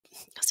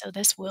So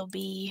this will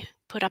be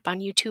put up on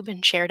YouTube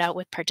and shared out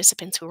with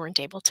participants who weren't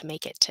able to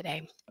make it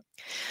today.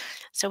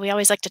 So we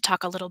always like to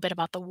talk a little bit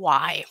about the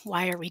why.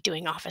 Why are we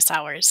doing office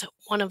hours?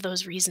 One of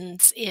those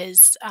reasons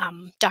is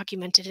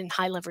documented in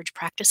high leverage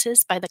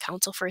practices by the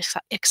Council for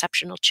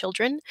Exceptional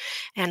Children.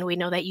 And we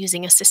know that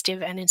using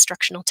assistive and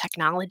instructional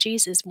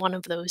technologies is one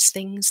of those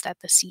things that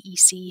the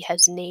CEC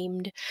has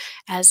named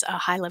as a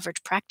high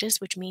leverage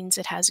practice, which means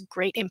it has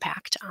great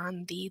impact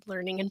on the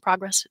learning and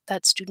progress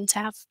that students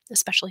have,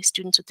 especially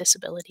students with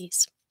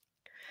disabilities.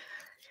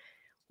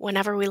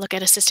 Whenever we look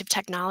at assistive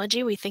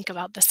technology, we think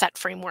about the SET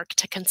framework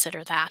to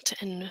consider that.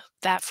 And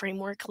that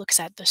framework looks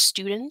at the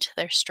student,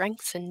 their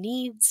strengths and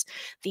needs,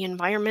 the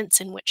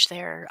environments in which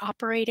they're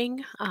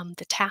operating,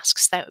 the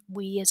tasks that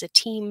we as a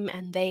team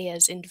and they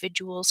as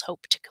individuals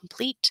hope to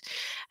complete.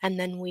 And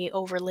then we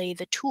overlay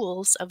the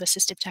tools of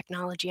assistive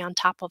technology on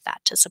top of that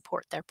to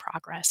support their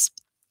progress.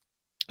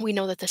 We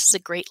know that this is a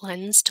great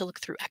lens to look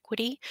through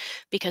equity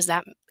because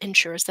that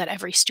ensures that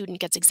every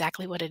student gets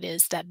exactly what it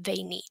is that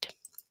they need.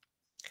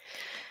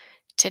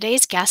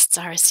 Today's guests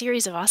are a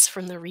series of us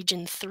from the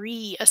Region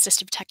 3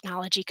 Assistive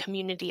Technology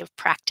Community of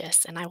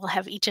Practice, and I will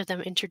have each of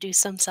them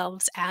introduce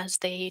themselves as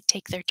they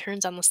take their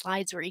turns on the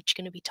slides. We're each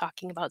going to be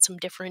talking about some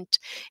different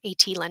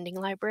AT lending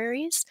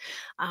libraries.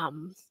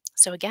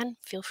 So again,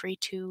 feel free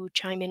to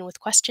chime in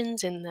with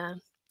questions in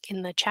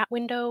the chat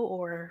window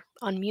or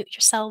unmute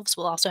yourselves.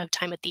 We'll also have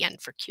time at the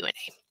end for Q&A.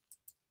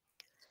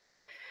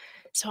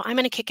 So I'm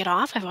going to kick it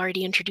off. I've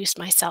already introduced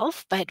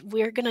myself, but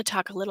we're going to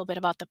talk a little bit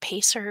about the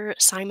Pacer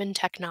Simon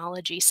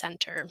Technology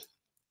Center.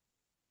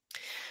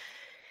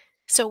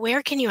 So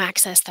where can you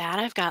access that?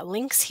 I've got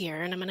links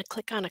here, and I'm going to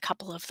click on a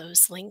couple of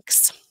those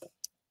links.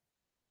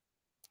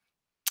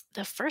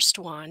 The first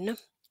one,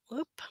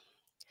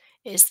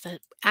 is the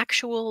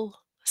actual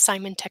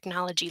Simon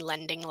Technology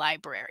Lending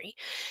Library.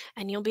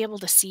 And you'll be able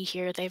to see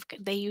here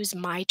they use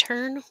My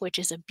Turn, which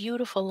is a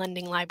beautiful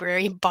lending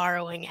library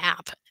borrowing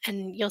app.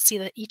 And you'll see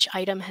that each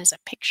item has a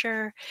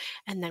picture,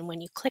 and then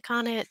when you click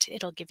on it,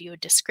 it'll give you a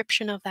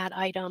description of that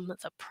item,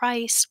 the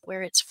price,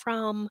 where it's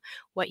from,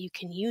 what you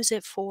can use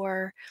it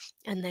for,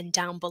 and then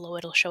down below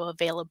it'll show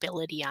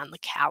availability on the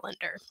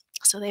calendar.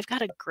 So they've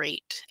got a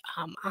great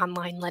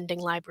online lending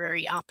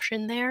library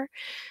option there.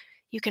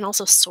 You can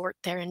also sort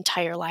their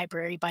entire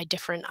library by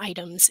different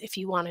items. If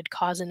you wanted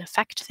cause and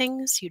effect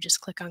things, you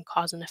just click on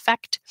cause and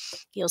effect.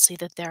 You'll see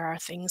that there are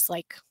things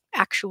like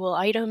actual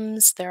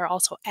items. There are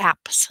also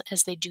apps,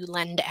 as they do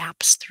lend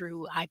apps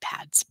through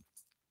iPads.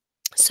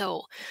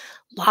 So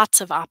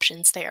lots of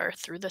options there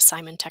through the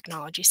Simon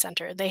Technology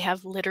Center. They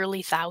have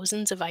literally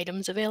thousands of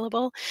items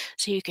available,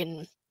 so you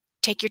can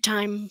take your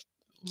time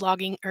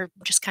logging or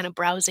just kind of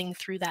browsing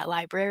through that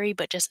library,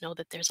 but just know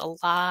that there's a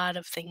lot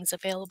of things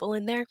available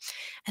in there,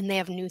 and they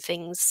have new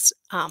things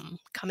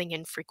coming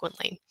in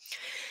frequently.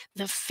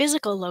 The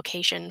physical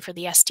location for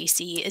the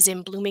STC is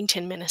in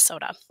Bloomington,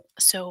 Minnesota.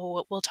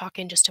 So we'll talk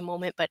in just a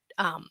moment, but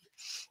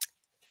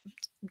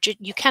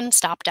you can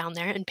stop down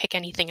there and pick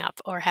anything up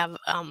or have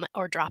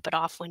or drop it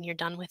off when you're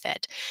done with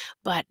it,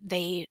 but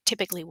they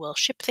typically will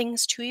ship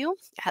things to you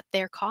at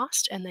their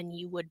cost, and then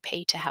you would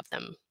pay to have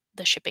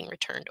the shipping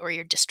returned, or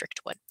your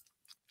district would.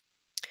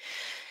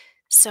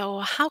 So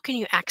how can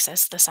you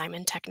access the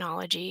Simon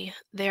technology?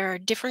 There are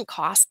different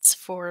costs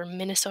for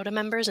Minnesota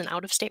members and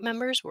out-of-state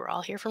members. We're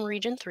all here from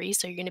Region 3,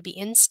 so you're going to be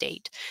in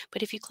state.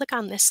 But if you click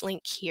on this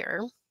link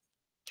here,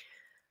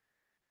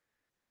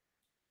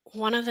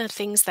 one of the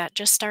things that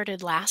just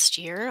started last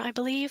year, I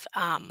believe,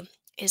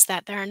 is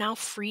that there are now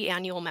free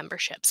annual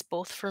memberships,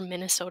 both for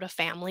Minnesota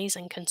families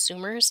and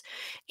consumers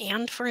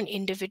and for an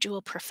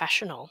individual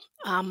professional.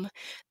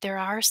 There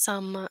are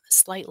some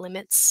slight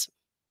limits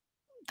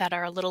that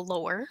are a little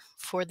lower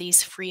for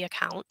these free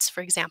accounts.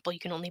 For example, you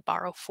can only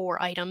borrow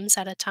 4 items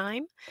at a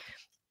time,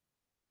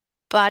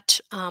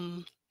 but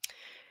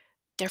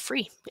they're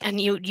free,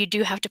 and you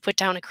do have to put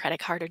down a credit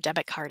card or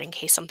debit card in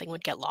case something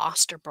would get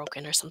lost or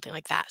broken or something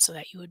like that, so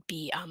that you would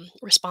be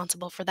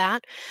responsible for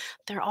that.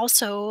 There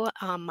also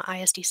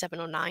ISD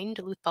 709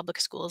 Duluth Public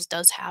Schools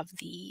does have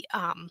the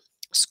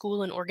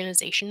school and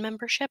organization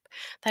membership.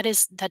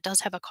 That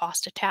does have a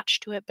cost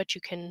attached to it, but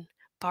you can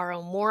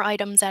borrow more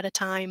items at a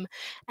time,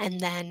 and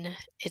then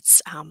it's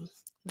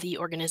the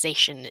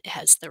organization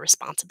has the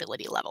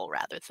responsibility level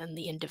rather than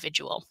the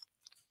individual.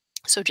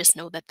 So just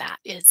know that that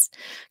is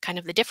kind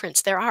of the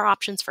difference. There are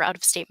options for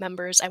out-of-state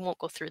members. I won't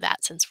go through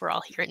that since we're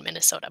all here in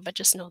Minnesota, but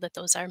just know that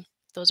those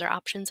are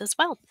options as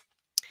well.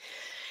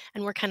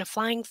 And we're kind of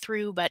flying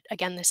through, but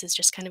again, this is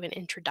just kind of an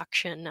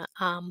introduction.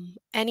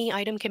 Any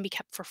item can be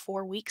kept for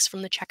 4 weeks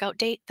from the checkout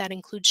date. That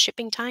includes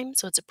shipping time,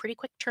 so it's a pretty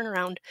quick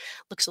turnaround.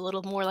 Looks a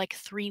little more like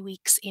 3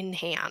 weeks in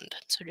hand,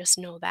 so just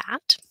know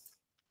that.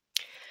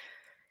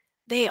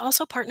 They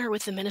also partner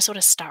with the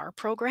Minnesota STAR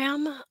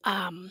program,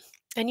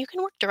 and you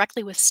can work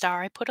directly with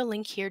STAR. I put a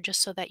link here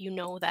just so that you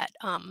know that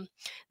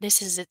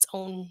this is its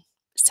own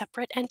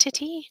separate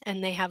entity,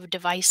 and they have a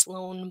device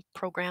loan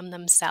program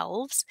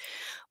themselves,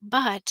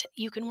 but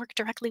you can work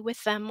directly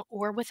with them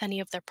or with any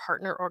of their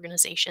partner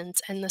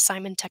organizations. And the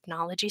Simon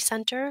Technology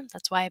Center,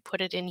 that's why I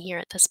put it in here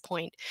at this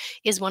point,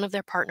 is one of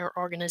their partner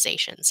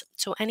organizations.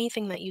 So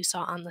anything that you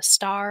saw on the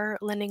STAR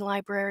Lending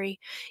Library,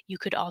 you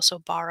could also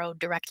borrow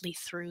directly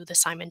through the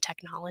Simon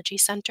Technology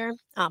Center,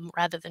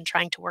 rather than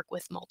trying to work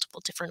with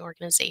multiple different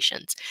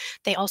organizations.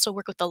 They also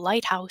work with the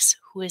Lighthouse,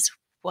 who is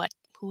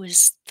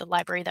the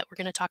library that we're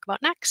going to talk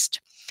about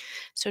next.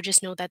 So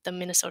just know that the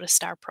Minnesota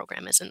STAR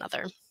program is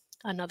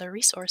another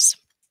resource.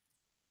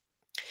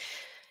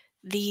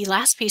 The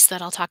last piece that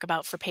I'll talk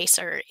about for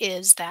Pacer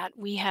is that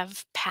we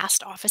have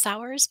past office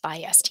hours by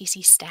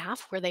STC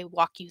staff where they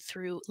walk you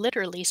through,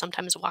 literally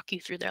sometimes walk you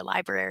through their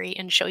library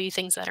and show you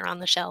things that are on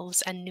the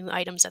shelves and new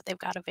items that they've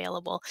got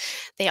available.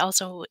 They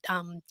also,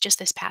 just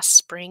this past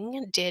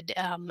spring, did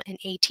an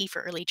AT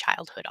for early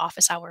childhood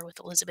office hour with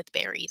Elizabeth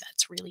Berry.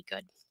 That's really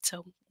good.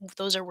 So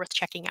those are worth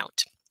checking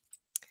out.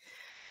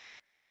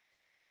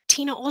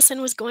 Tina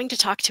Olson was going to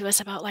talk to us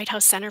about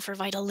Lighthouse Center for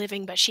Vital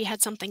Living, but she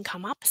had something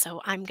come up, so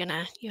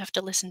you have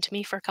to listen to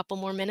me for a couple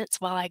more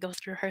minutes while I go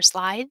through her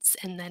slides,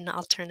 and then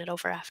I'll turn it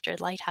over after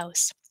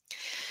Lighthouse.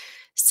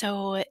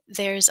 So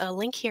there's a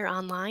link here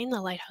online,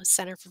 the Lighthouse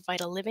Center for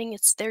Vital Living.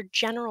 It's their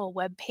general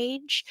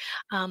webpage.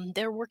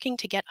 They're working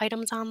to get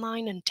items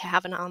online and to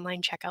have an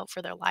online checkout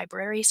for their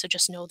library. So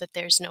just know that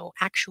there's no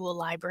actual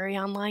library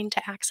online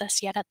to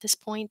access yet at this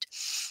point.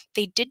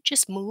 They did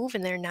just move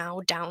and they're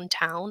now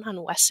downtown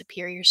on West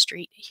Superior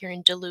Street here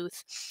in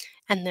Duluth.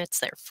 And that's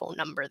their phone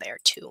number there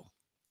too.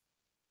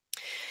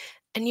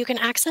 And you can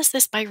access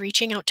this by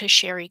reaching out to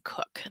Sherry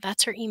Cook.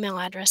 That's her email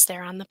address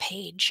there on the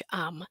page.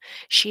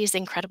 She's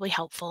incredibly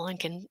helpful and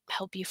can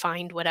help you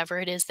find whatever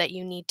it is that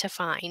you need to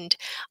find.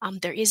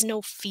 There is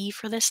no fee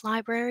for this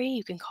library.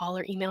 You can call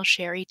or email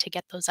Sherry to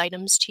get those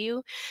items to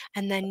you,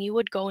 and then you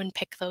would go and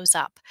pick those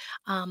up.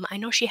 I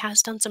know she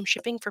has done some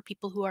shipping for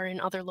people who are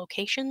in other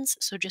locations,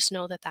 so just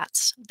know that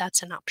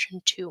that's an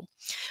option too.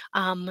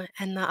 And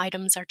the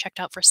items are checked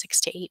out for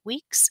 6 to 8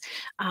 weeks.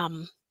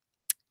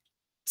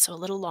 So a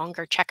little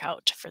longer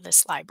checkout for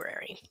this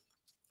library.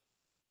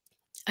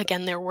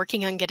 Again, they're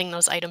working on getting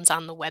those items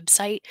on the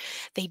website.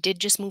 They did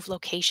just move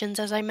locations,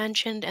 as I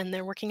mentioned, and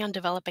they're working on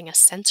developing a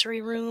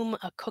sensory room,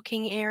 a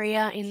cooking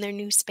area in their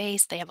new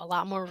space. They have a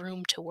lot more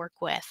room to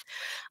work with.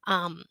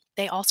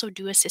 They also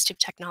do assistive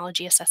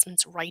technology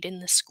assessments right in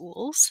the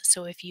schools.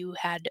 So if you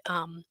had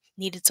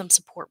needed some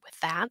support with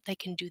that, they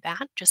can do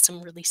that, just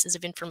some releases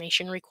of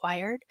information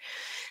required.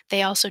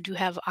 They also do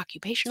have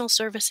occupational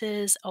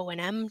services,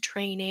 O&M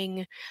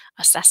training,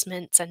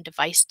 assessments, and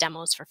device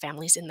demos for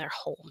families in their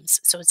homes.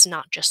 So it's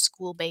not just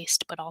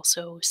school-based, but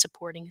also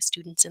supporting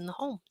students in the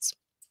homes.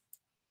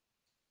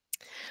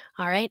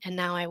 All right, and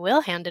now I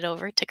will hand it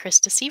over to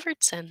Krista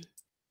Sievertson.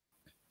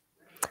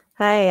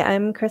 Hi,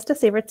 I'm Krista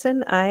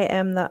Sievertson. I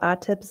am the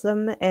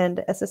Autism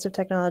and Assistive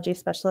Technology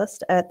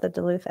Specialist at the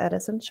Duluth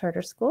Edison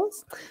Charter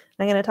Schools.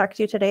 I'm going to talk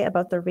to you today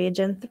about the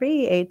Region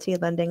 3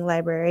 AT Lending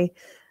Library.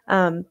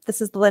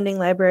 This is the lending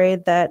library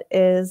that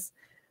is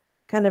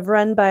kind of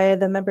run by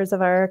the members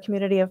of our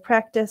community of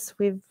practice.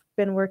 We've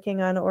been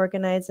working on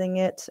organizing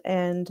it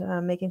and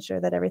making sure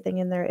that everything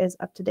in there is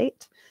up to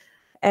date.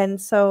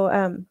 And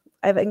so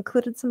I've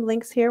included some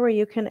links here where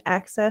you can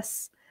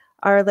access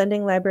our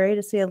lending library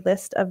to see a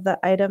list of the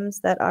items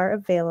that are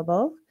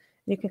available.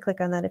 You can click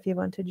on that if you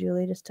want to,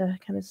 Julie, just to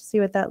kind of see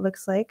what that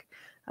looks like.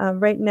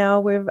 Right now,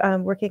 we're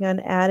working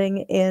on adding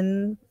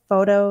in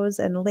photos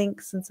and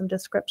links and some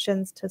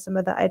descriptions to some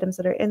of the items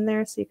that are in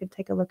there, so you can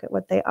take a look at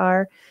what they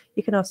are.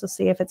 You can also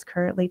see if it's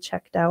currently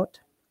checked out.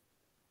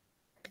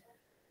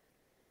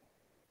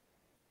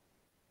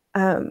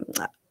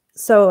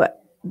 So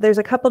there's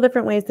a couple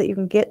different ways that you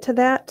can get to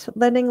that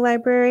lending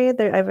library.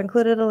 I've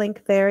included a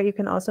link there. You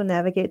can also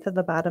navigate to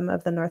the bottom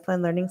of the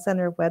Northland Learning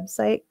Center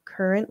website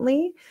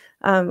currently.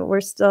 We're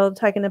still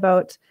talking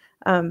about,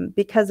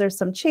 because there's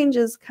some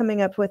changes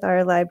coming up with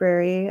our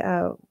library,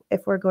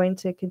 if we're going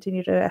to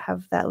continue to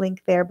have that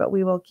link there, but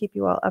we will keep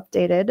you all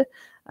updated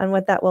on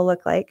what that will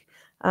look like.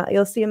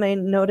 You'll see in my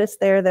notice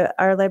there that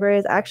our library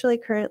is actually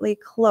currently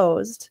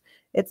closed.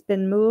 It's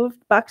been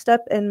boxed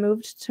up and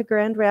moved to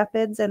Grand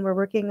Rapids, and we're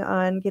working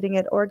on getting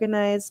it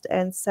organized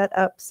and set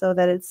up so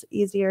that it's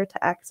easier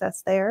to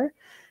access there.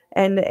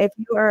 And if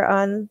you are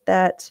on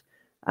that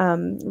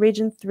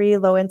Region 3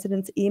 low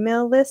incidence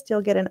email list,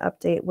 you'll get an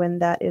update when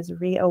that is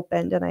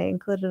reopened. And I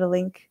included a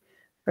link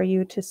for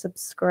you to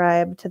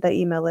subscribe to the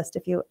email list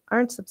if you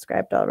aren't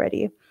subscribed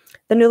already.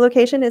 The new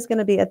location is going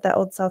to be at the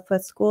Old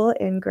Southwest School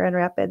in Grand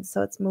Rapids,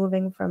 so it's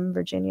moving from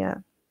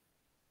Virginia.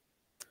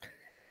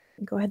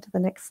 Go ahead to the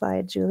next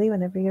slide, Julie,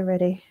 whenever you're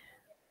ready.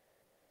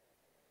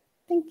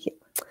 Thank you.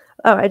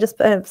 Oh, I just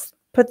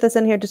put this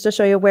in here just to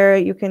show you where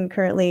you can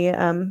currently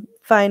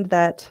find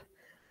that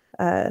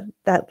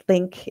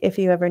link if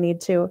you ever need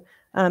to.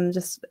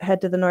 Just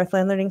head to the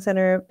Northland Learning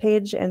Center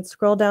page and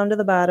scroll down to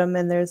the bottom,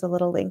 and there's a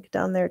little link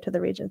down there to the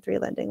Region 3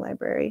 Lending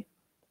Library.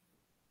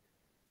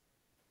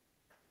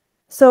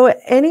 So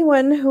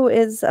anyone who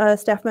is a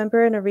staff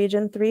member in a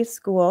Region 3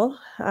 school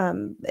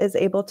is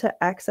able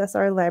to access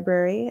our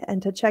library.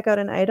 And to check out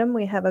an item,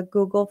 we have a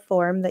Google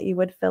form that you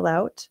would fill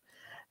out.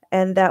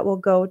 And that will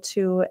go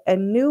to a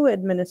new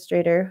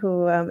administrator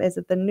who is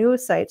at the new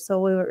site. So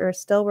we're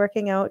still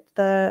working out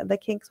the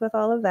kinks with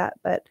all of that.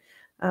 But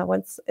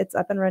once it's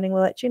up and running,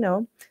 we'll let you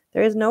know.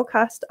 There is no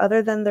cost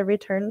other than the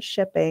return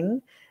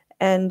shipping,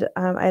 and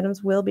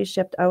items will be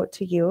shipped out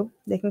to you.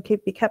 They can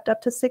be kept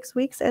up to 6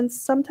 weeks and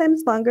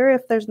sometimes longer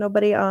if there's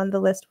nobody on the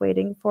list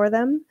waiting for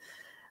them.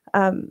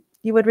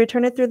 You would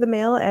return it through the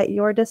mail at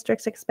your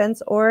district's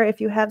expense, or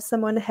if you have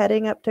someone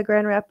heading up to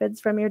Grand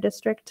Rapids from your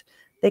district,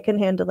 they can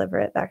hand deliver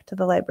it back to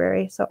the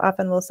library. So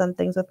often we'll send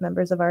things with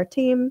members of our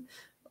team,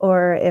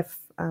 or if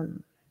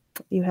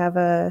you have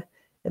a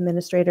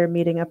administrator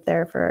meeting up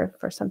there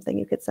for something,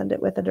 you could send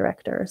it with a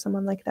director or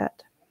someone like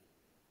that.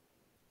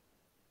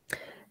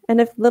 And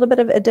a little bit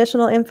of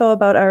additional info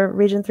about our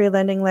Region 3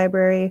 Lending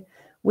Library.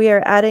 We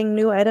are adding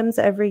new items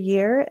every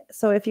year.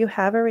 So if you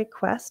have a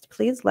request,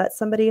 please let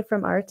somebody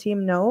from our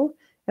team know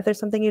if there's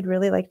something you'd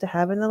really like to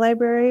have in the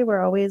library.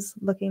 We're always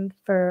looking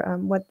for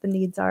what the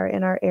needs are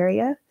in our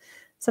area.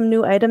 Some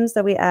new items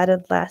that we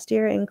added last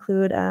year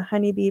include a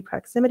honeybee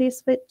proximity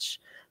switch,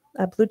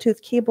 a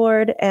Bluetooth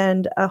keyboard,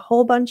 and a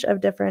whole bunch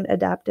of different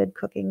adapted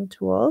cooking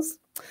tools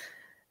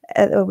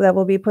that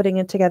we'll be putting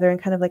it together in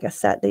kind of like a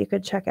set that you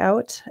could check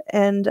out.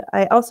 And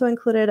I also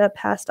included a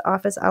past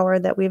office hour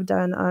that we've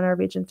done on our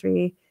Region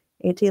 3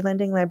 AT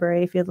Lending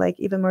Library if you'd like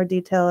even more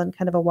detail and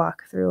kind of a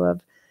walkthrough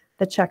of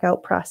the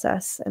checkout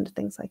process and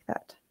things like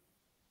that.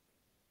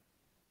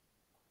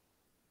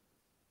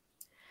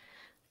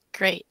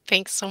 Great.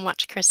 Thanks so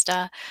much,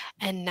 Krista.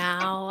 And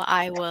now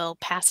I will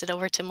pass it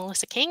over to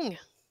Melissa King.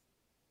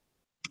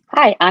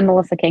 Hi, I'm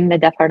Melissa King, the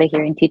deaf hard of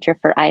hearing teacher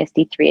for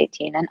ISD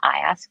 318 and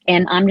IASC,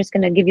 and I'm just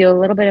going to give you a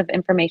little bit of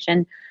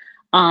information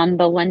on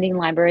the lending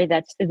library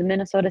that's through the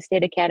Minnesota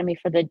State Academy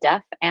for the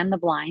Deaf and the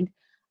Blind.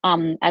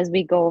 As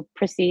we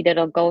proceed,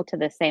 it'll go to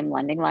the same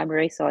lending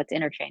library, so it's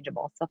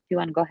interchangeable. So if you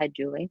want to go ahead,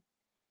 Julie.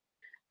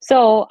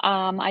 So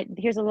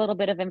here's a little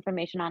bit of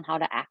information on how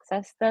to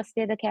access the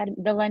State Academy,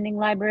 the lending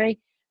library.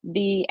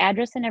 The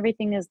address and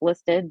everything is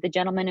listed. The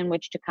gentleman in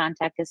which to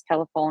contact, his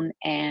telephone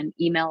and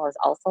email is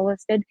also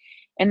listed.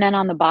 And then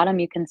on the bottom,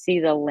 you can see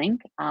the link.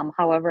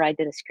 However, I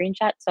did a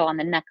screenshot. So on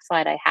the next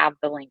slide, I have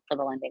the link for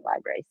the lending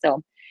library.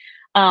 So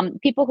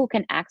people who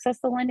can access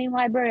the lending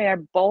library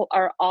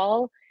are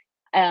all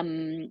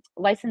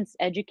licensed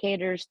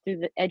educators through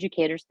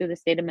the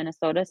state of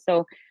Minnesota.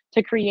 So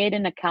to create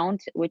an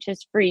account, which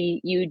is free,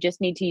 you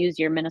just need to use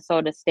your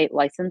Minnesota state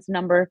license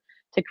number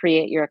to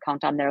create your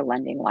account on their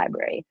lending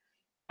library.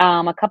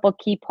 A couple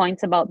key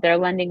points about their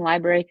lending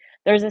library.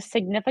 There's a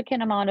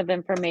significant amount of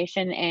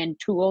information and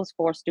tools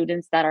for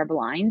students that are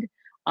blind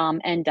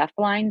and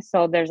deafblind.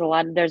 So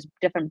there's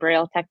different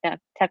braille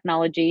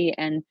technology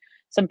and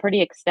some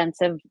pretty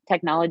extensive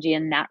technology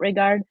in that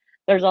regard.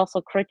 There's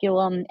also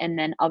curriculum and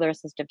then other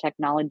assistive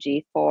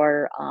technology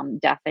for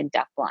deaf and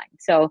deafblind.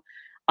 So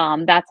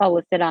that's all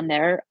listed on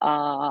there.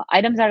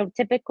 Items are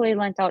typically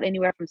lent out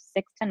anywhere from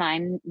 6 to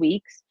 9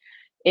 weeks.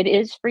 It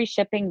is free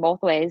shipping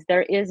both ways.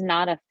 There is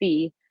not a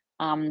fee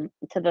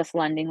to this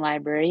lending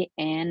library,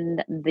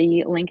 and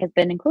the link has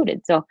been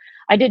included. So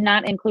I did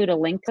not include a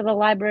link to the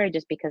library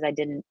just because I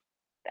didn't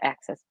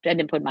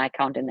put my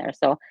account in there.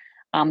 So,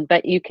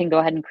 but you can go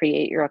ahead and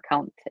create your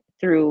account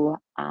through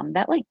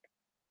that link.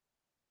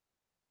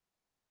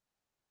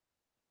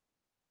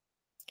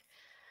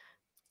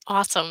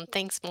 Awesome.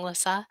 Thanks,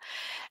 Melissa.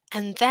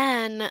 And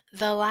then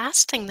the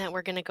last thing that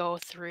we're going to go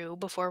through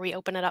before we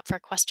open it up for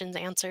questions,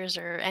 answers,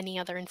 or any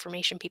other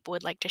information people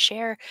would like to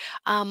share,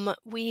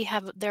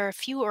 there are a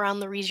few around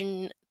the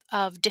region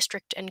of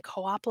district and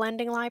co-op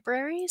lending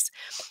libraries.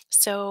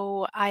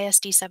 So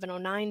ISD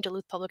 709,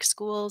 Duluth Public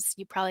Schools,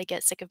 you probably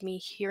get sick of me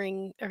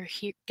hearing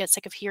get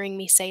sick of hearing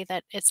me say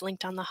that it's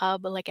linked on the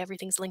hub, like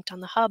everything's linked on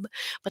the hub,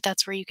 but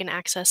that's where you can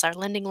access our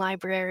lending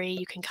library.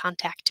 You can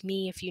contact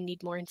me if you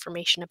need more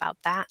information about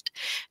that.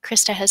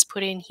 Krista has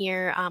put in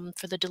here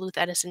for the Duluth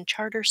Edison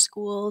Charter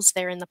Schools.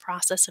 They're in the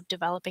process of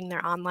developing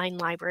their online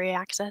library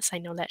access. I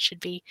know that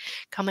should be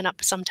coming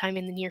up sometime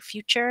in the near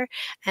future,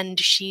 and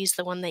she's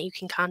the one that you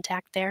can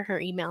contact there, her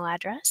email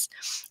address.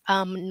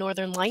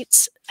 Northern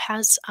Lights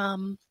has a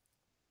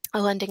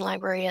lending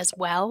library as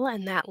well,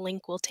 and that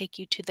link will take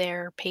you to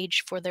their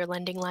page for their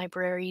lending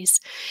libraries.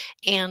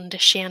 And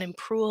Shannon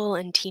Pruill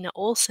and Tina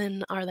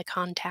Olson are the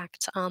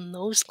contacts on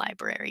those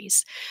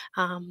libraries.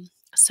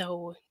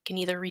 So you can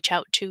either reach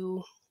out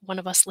to one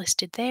of us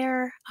listed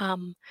there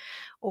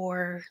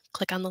or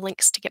click on the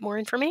links to get more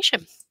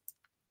information.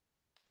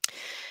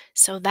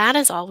 So that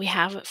is all we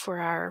have for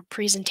our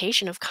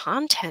presentation of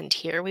content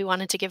here. We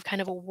wanted to give kind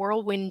of a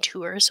whirlwind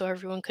tour so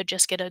everyone could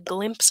just get a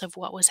glimpse of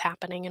what was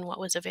happening and what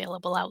was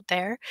available out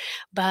there.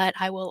 But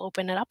I will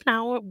open it up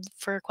now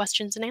for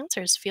questions and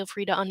answers. Feel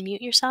free to unmute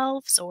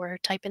yourselves or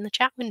type in the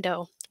chat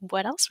window.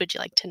 What else would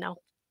you like to know?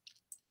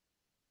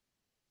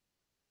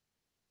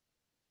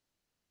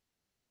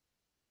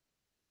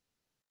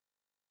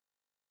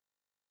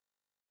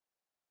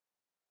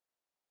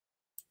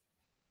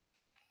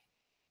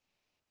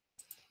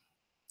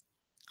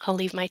 I'll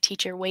leave my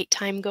teacher wait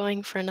time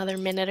going for another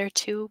minute or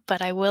two,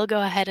 but I will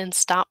go ahead and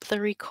stop the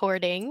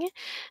recording.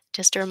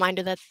 Just a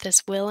reminder that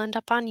this will end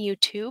up on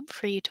YouTube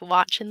for you to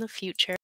watch in the future.